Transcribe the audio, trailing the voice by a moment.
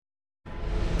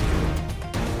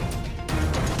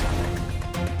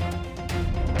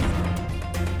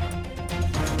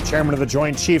Chairman of the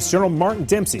Joint Chiefs, General Martin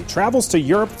Dempsey, travels to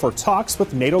Europe for talks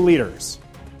with NATO leaders.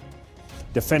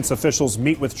 Defense officials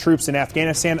meet with troops in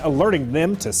Afghanistan, alerting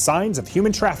them to signs of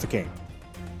human trafficking.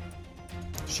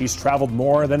 She's traveled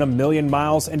more than 1 million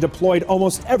miles and deployed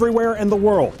almost everywhere in the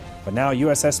world. But now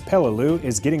U.S.S. Peleliu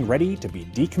is getting ready to be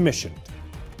decommissioned.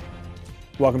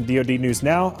 Welcome to DoD News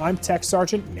Now. I'm Tech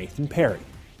Sergeant Nathan Perry.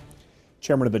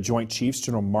 Chairman of the Joint Chiefs,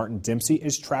 General Martin Dempsey,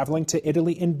 is traveling to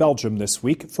Italy and Belgium this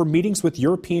week for meetings with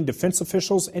European defense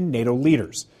officials and NATO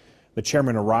leaders. The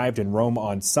chairman arrived in Rome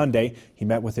on Sunday. He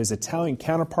met with his Italian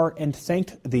counterpart and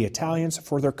thanked the Italians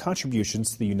for their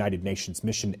contributions to the United Nations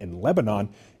mission in Lebanon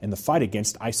and the fight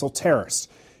against ISIL terrorists.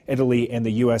 Italy and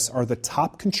the U.S. are the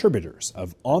top contributors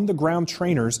of on-the-ground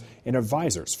trainers and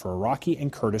advisors for Iraqi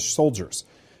and Kurdish soldiers.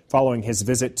 Following his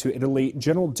visit to Italy,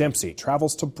 General Dempsey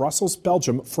travels to Brussels,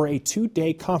 Belgium for a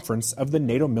 2-day conference of the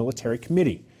NATO Military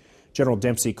Committee. General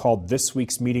Dempsey called this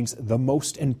week's meetings the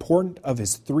most important of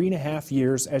his 3.5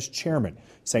 years as chairman,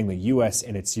 saying the U.S.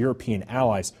 and its European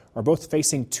allies are both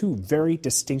facing two very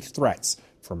distinct threats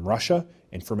from Russia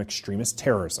and from extremist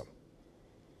terrorism.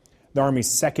 The Army's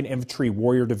 2nd Infantry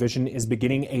Warrior Division is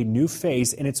beginning a new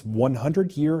phase in its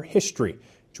 100-year history,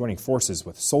 joining forces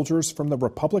with soldiers from the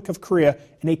Republic of Korea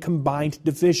in a combined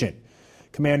division.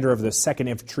 Commander of the 2nd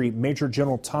Infantry, Major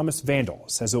General Thomas Vandal,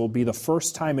 says it will be the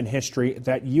first time in history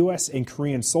that U.S. and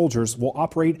Korean soldiers will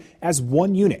operate as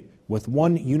one unit with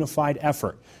one unified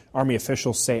effort. Army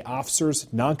officials say officers,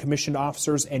 non-commissioned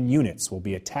officers, and units will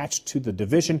be attached to the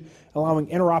division, allowing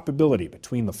interoperability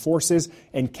between the forces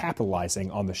and capitalizing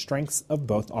on the strengths of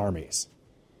both armies.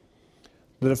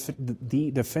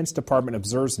 The Defense Department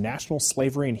observes National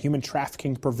Slavery and Human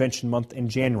Trafficking Prevention Month in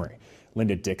January.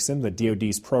 Linda Dixon, the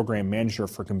DoD's program manager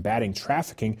for combating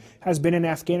trafficking, has been in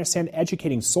Afghanistan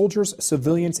educating soldiers,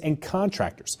 civilians, and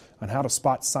contractors on how to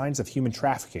spot signs of human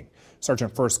trafficking.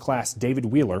 Sergeant First Class David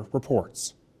Wheeler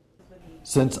reports.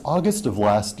 Since August of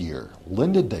last year,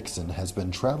 Linda Dixon has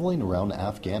been traveling around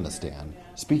Afghanistan,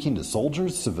 speaking to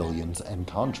soldiers, civilians, and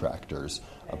contractors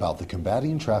about the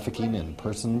Combating Trafficking in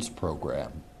Persons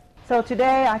program. So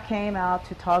today I came out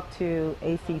to talk to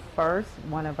AC First,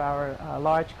 one of our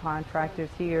large contractors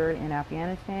here in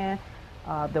Afghanistan.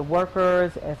 The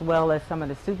workers as well as some of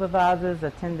the supervisors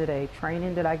attended a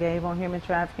training that I gave on human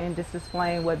trafficking, just to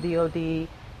explain what DoD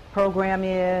program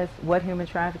is, what human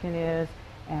trafficking is,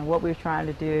 and what we're trying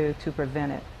to do to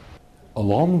prevent it.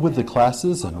 Along with the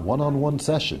classes and one-on-one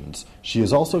sessions, she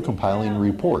is also compiling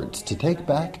reports to take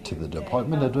back to the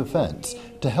Department of Defense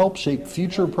to help shape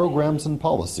future programs and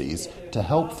policies to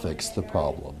help fix the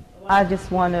problem. I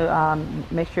just want to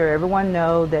make sure everyone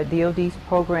knows that DoD's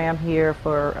program here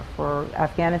for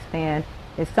Afghanistan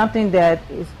is something that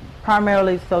is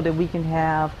primarily so that we can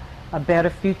have a better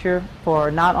future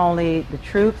for not only the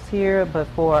troops here, but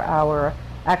for our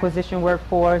acquisition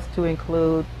workforce, to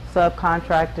include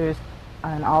subcontractors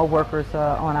and all workers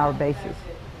on our bases.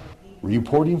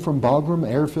 Reporting from Bagram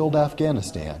Airfield,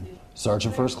 Afghanistan,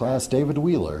 Sergeant First Class David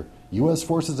Wheeler, U.S.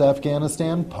 Forces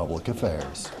Afghanistan Public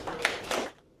Affairs.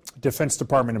 Defense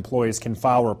Department employees can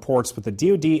file reports with the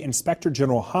DoD Inspector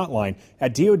General Hotline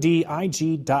at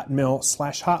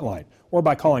dodig.mil/hotline or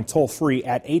by calling toll-free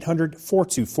at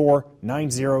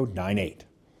 800-424-9098.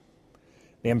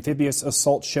 The amphibious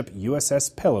assault ship U.S.S.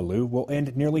 Peleliu will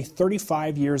end nearly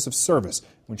 35 years of service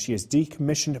when she is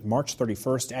decommissioned March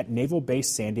 31st at Naval Base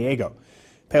San Diego.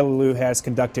 Peleliu has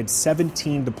conducted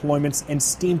 17 deployments and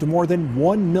steamed more than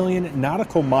 1 million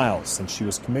nautical miles since she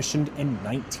was commissioned in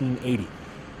 1980.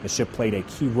 The ship played a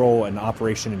key role in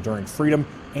Operation Enduring Freedom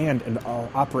and in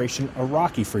Operation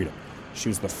Iraqi Freedom. She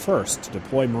was the first to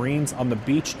deploy Marines on the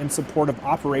beach in support of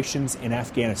operations in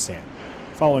Afghanistan.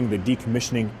 Following the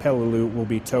decommissioning, Peleliu will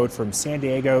be towed from San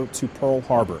Diego to Pearl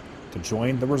Harbor to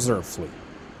join the reserve fleet.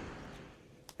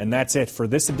 And that's it for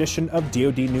this edition of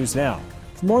DoD News Now.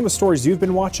 For more on the stories you've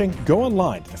been watching, go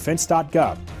online to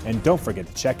defense.gov, and don't forget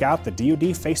to check out the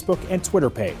DoD Facebook and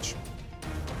Twitter page.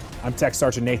 I'm Tech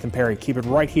Sergeant Nathan Perry. Keep it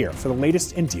right here for the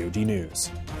latest in DoD News.